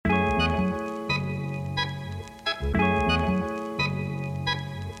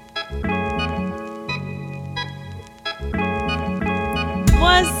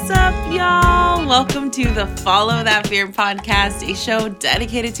y'all? Welcome to the Follow That Fear podcast, a show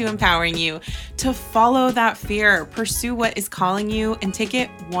dedicated to empowering you to follow that fear, pursue what is calling you, and take it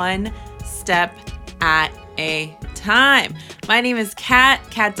one step at a time. My name is Kat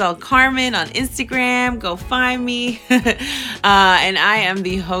Del Carmen on Instagram. Go find me. And I am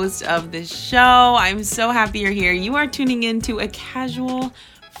the host of this show. I'm so happy you're here. You are tuning in to a casual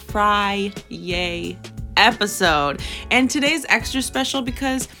Friday episode. And today's extra special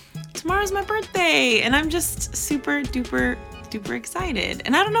because tomorrow's my birthday and I'm just super duper excited.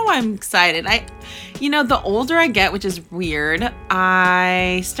 And I don't know why I'm excited. The older I get, which is weird,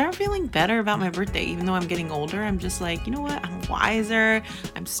 I start feeling better about my birthday. Even though I'm getting older, I'm just like, you know what? I'm wiser,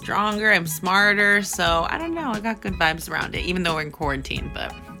 I'm stronger, I'm smarter. So I don't know. I got good vibes around it, even though we're in quarantine,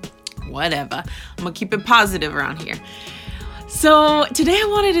 but whatever. I'm gonna keep it positive around here. So today I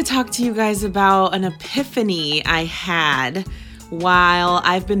wanted to talk to you guys about an epiphany I had while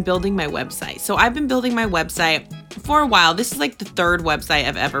I've been building my website. So I've been building my website for a while. This is like the third website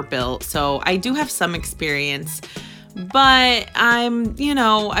I've ever built. So I do have some experience, but I've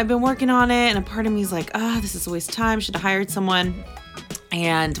been working on it and a part of me is like, this is a waste of time. Should have hired someone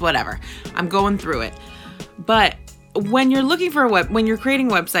and whatever. I'm going through it. But when you're looking for when you're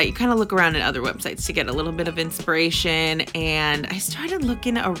creating a website, you kind of look around at other websites to get a little bit of inspiration. And I started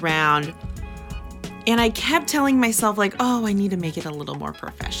looking around and I kept telling myself like, I need to make it a little more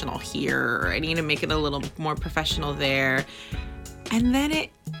professional here. Or I need to make it a little more professional there. And then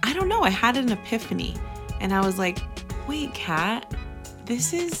I had an epiphany and I was like, wait, Kat,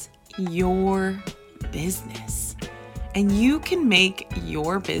 this is your business and you can make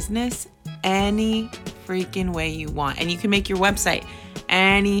your business any freaking way you want. And you can make your website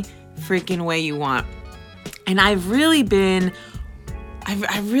any freaking way you want. And I've really been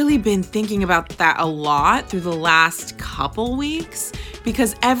thinking about that a lot through the last couple weeks,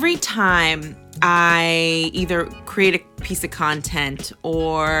 because every time I either create a piece of content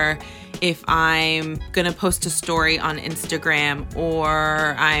or if I'm going to post a story on Instagram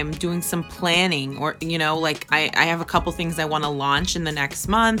or I'm doing some planning or, I have a couple things I want to launch in the next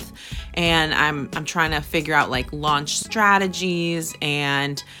month and I'm trying to figure out like launch strategies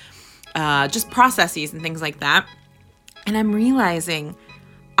and just processes and things like that. And I'm realizing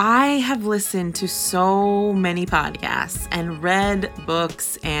I have listened to so many podcasts and read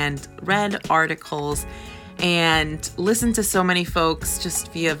books and read articles and listened to so many folks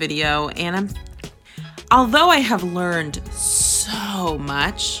just via video. And although I have learned so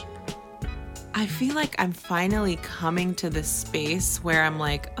much, I feel like I'm finally coming to this space where I'm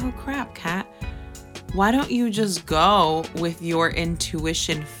like, oh crap, Kat, why don't you just go with your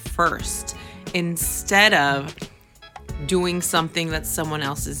intuition first instead of doing something that someone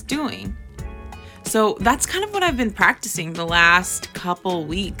else is doing? So that's kind of what I've been practicing the last couple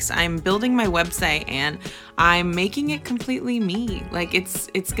weeks. I'm building my website and I'm making it completely me. Like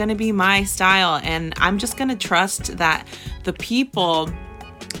it's going to be my style, and I'm just going to trust that the people,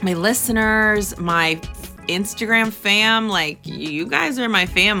 my listeners, my Instagram fam, like you guys are my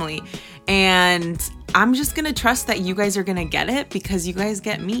family, and I'm just going to trust that you guys are going to get it because you guys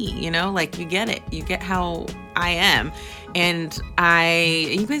get me, like you get it. You get how I am. And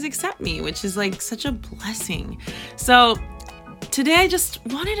you guys accept me, which is like such a blessing. So today I just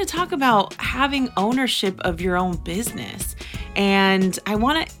wanted to talk about having ownership of your own business. And I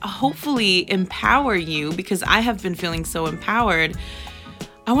want to hopefully empower you, because I have been feeling so empowered.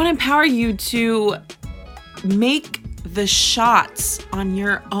 I want to empower you to make the shots on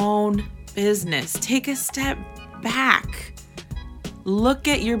your own business. Take a step back. Look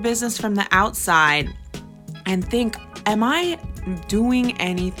at your business from the outside and think, am I doing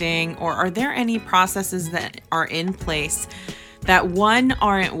anything, or are there any processes that are in place that one,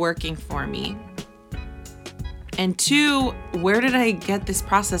 aren't working for me? And two, where did I get this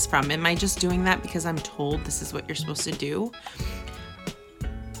process from? Am I just doing that because I'm told this is what you're supposed to do?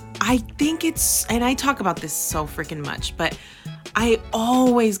 I think and I talk about this so freaking much, but I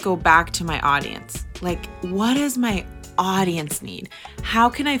always go back to my audience. Like, what does my audience need? How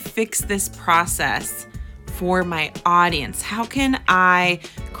can I fix this process for my audience? How can I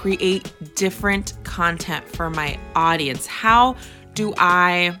create different content for my audience? How do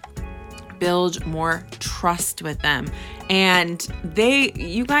I build more trust with them? And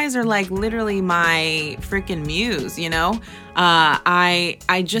you guys are like literally my freaking muse,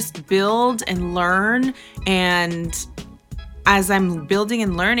 I just build and learn, and as I'm building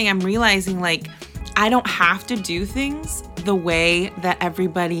and learning, I'm realizing like I don't have to do things the way that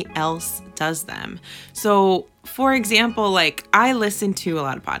everybody else does them. So, for example, like I listen to a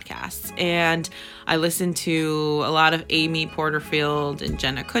lot of podcasts, and I listen to a lot of Amy Porterfield and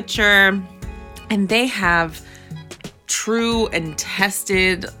Jenna Kutcher, and they have true and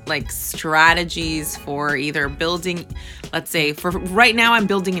tested like strategies for either building, let's say for right now, I'm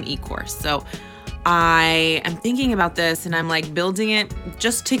building an e-course. So I am thinking about this and I'm like building it,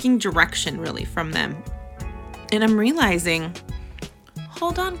 just taking direction really from them. And I'm realizing,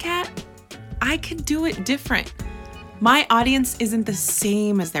 hold on, Kat, I could do it different. My audience isn't the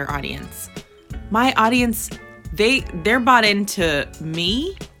same as their audience. My audience, they're bought into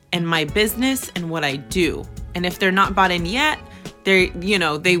me and my business and what I do. And if they're not bought in yet, they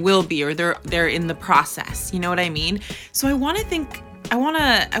will be, or they're in the process. You know what I mean? So I want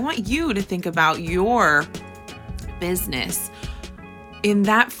you to think about your business in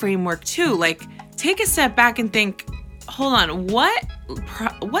that framework too. Like take a step back and think, hold on,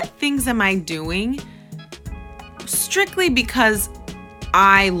 what things am I doing strictly because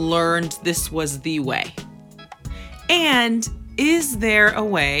I learned this was the way? And is there a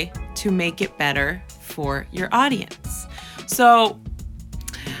way to make it better for your audience? So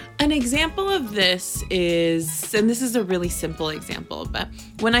an example of this is, and this is a really simple example, but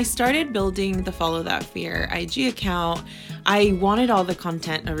when I started building the Follow That Fear IG account, I wanted all the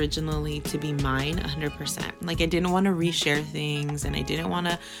content originally to be mine 100%. Like I didn't want to reshare things, and I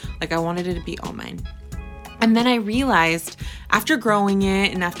wanted it to be all mine. And then I realized after growing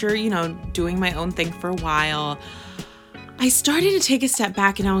it and after, doing my own thing for a while, I started to take a step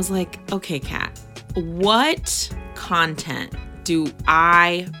back and I was like, okay, Kat, what content do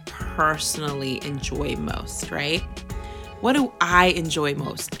I personally enjoy most, right? What do I enjoy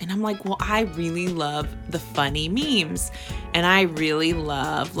most? And I'm like, well, I really love the funny memes, and I really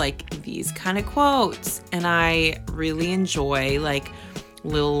love like these kind of quotes, and I really enjoy like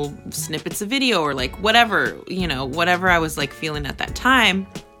little snippets of video or like whatever I was like feeling at that time.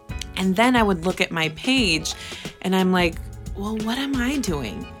 And then I would look at my page and I'm like, well, what am I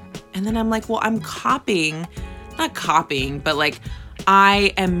doing? And then I'm like, well, I'm not copying, but like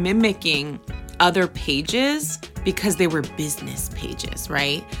I am mimicking other pages because they were business pages,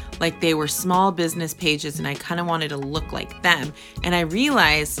 right? Like they were small business pages and I kind of wanted to look like them. And I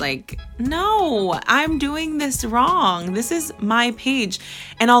realized like, no, I'm doing this wrong. This is my page.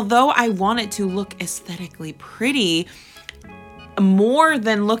 And although I want it to look aesthetically pretty, more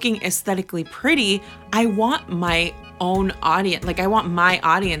than looking aesthetically pretty, I want my own audience, like I want my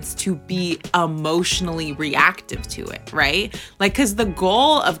audience to be emotionally reactive to it, right? Like, because the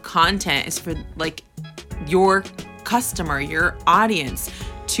goal of content is for like your customer, your audience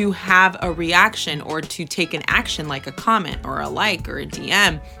to have a reaction or to take an action, like a comment or a like or a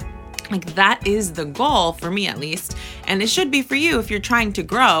DM. Like that is the goal for me, at least. And it should be for you. If you're trying to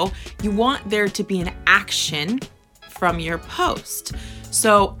grow, you want there to be an action from your post.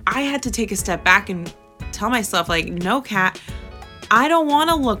 So I had to take a step back and tell myself like, no, Kat, I don't want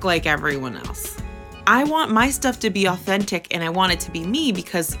to look like everyone else. I want my stuff to be authentic and I want it to be me,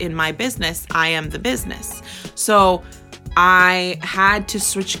 because in my business, I am the business. So I had to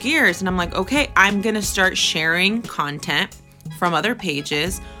switch gears and I'm like, okay, I'm going to start sharing content from other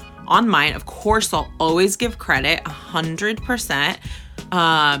pages on mine. Of course, I'll always give credit 100%.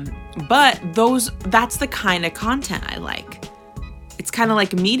 But that's the kind of content I like. It's kind of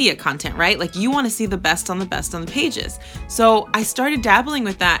like media content, right? Like you want to see the best on the pages. So I started dabbling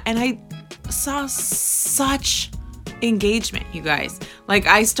with that and I saw such engagement, you guys. Like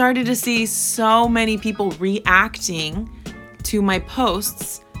I started to see so many people reacting to my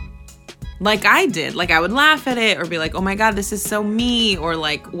posts like I did. Like I would laugh at it or be like, oh my God, this is so me, or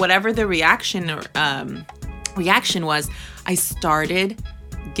like whatever the reaction was, I started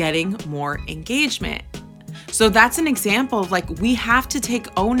getting more engagement. So that's an example of like, we have to take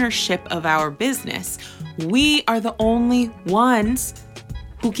ownership of our business. We are the only ones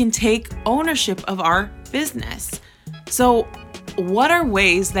who can take ownership of our business. So what are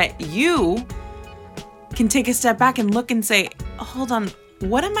ways that you can take a step back and look and say, hold on,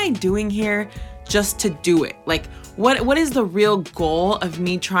 what am I doing here just to do it? Like, what is the real goal of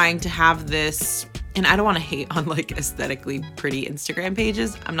me trying to have this? And I don't want to hate on like aesthetically pretty Instagram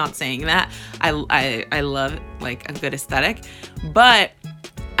pages. I'm not saying that. I love like a good aesthetic. But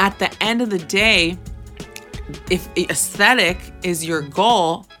at the end of the day, if aesthetic is your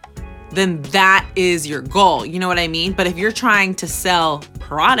goal, then that is your goal. You know what I mean? But if you're trying to sell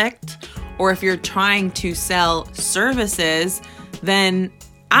product or if you're trying to sell services, then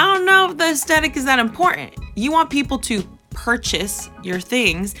I don't know if the aesthetic is that important. You want people to purchase your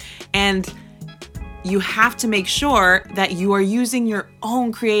things, and you have to make sure that you are using your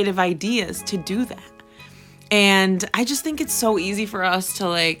own creative ideas to do that. And I just think it's so easy for us to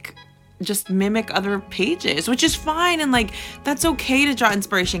like just mimic other pages, which is fine. And like, that's okay to draw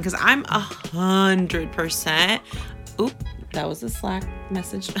inspiration, because I'm 100%. Oop, that was a Slack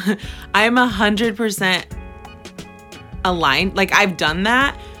message. I'm 100% aligned. Like, I've done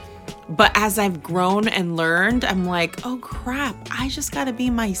that. But as I've grown and learned, I'm like, oh crap, I just got to be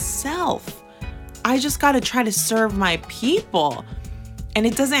myself. I just got to try to serve my people. And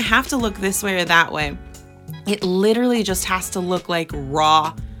it doesn't have to look this way or that way. It literally just has to look like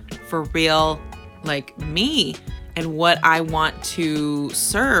raw, for real, like me and what I want to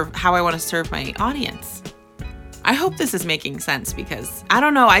serve, how I want to serve my audience. I hope this is making sense, because I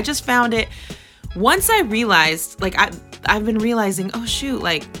don't know, I just found it, once I realized, like I've been realizing, oh shoot,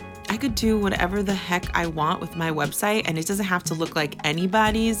 like I could do whatever the heck I want with my website, and it doesn't have to look like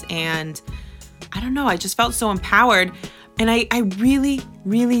anybody's. And I don't know, I just felt so empowered. And I really,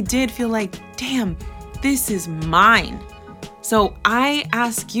 really did feel like, damn, this is mine. So I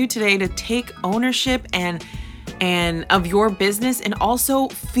ask you today to take ownership and of your business, and also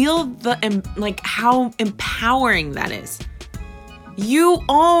feel the like how empowering that is. You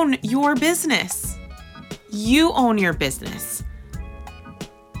own your business. You own your business.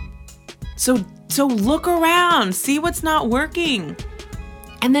 So look around, see what's not working,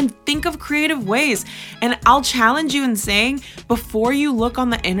 and then think of creative ways. And I'll challenge you in saying, before you look on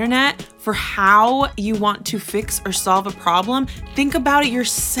the internet for how you want to fix or solve a problem, think about it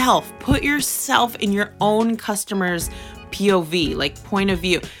yourself. Put yourself in your own customer's POV, like point of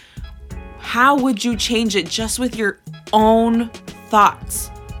view. How would you change it just with your own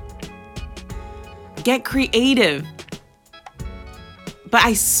thoughts? Get creative. But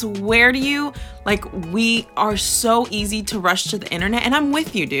I swear to you, like, we are so easy to rush to the internet. And I'm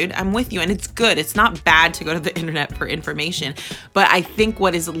with you, dude. I'm with you. And it's good. It's not bad to go to the internet for information. But I think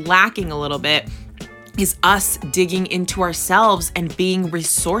what is lacking a little bit is us digging into ourselves and being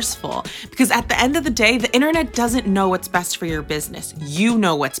resourceful. Because at the end of the day, the internet doesn't know what's best for your business. You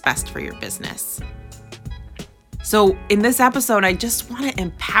know what's best for your business. So in this episode, I just want to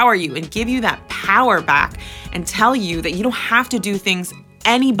empower you and give you that power back and tell you that you don't have to do things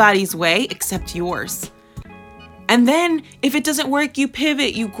anybody's way except yours. And then if it doesn't work, you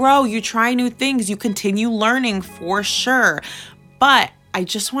pivot, you grow, you try new things, you continue learning for sure. But I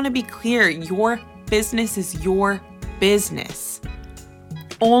just want to be clear, your business is your business.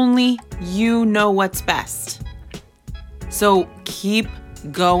 Only you know what's best. So keep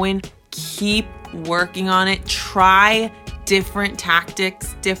going, keep working on it. Try different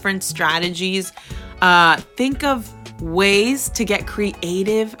tactics, different strategies. Think of ways to get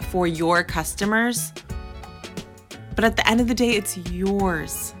creative for your customers. But at the end of the day, it's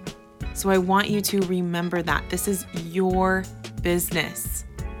yours. So I want you to remember that this is your business.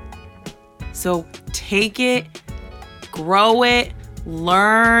 So take it, grow it,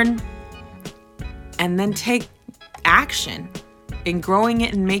 learn, and then take action in growing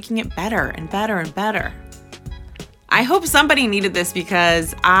it and making it better and better and better. I hope somebody needed this,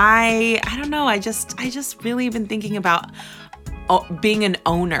 because I don't know, I just really been thinking about being an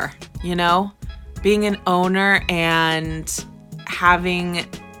owner, you know? Being an owner and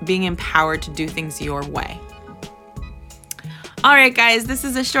being empowered to do things your way. All right, guys, this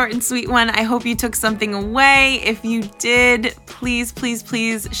is a short and sweet one. I hope you took something away. If you did, please, please,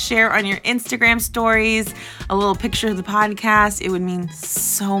 please share on your Instagram stories a little picture of the podcast. It would mean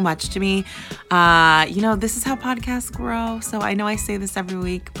so much to me. This is how podcasts grow. So I know I say this every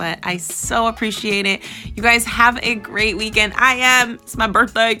week, but I so appreciate it. You guys have a great weekend. It's my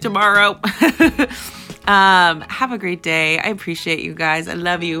birthday tomorrow. Have a great day. I appreciate you guys. I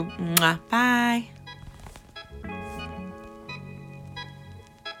love you. Mwah. Bye.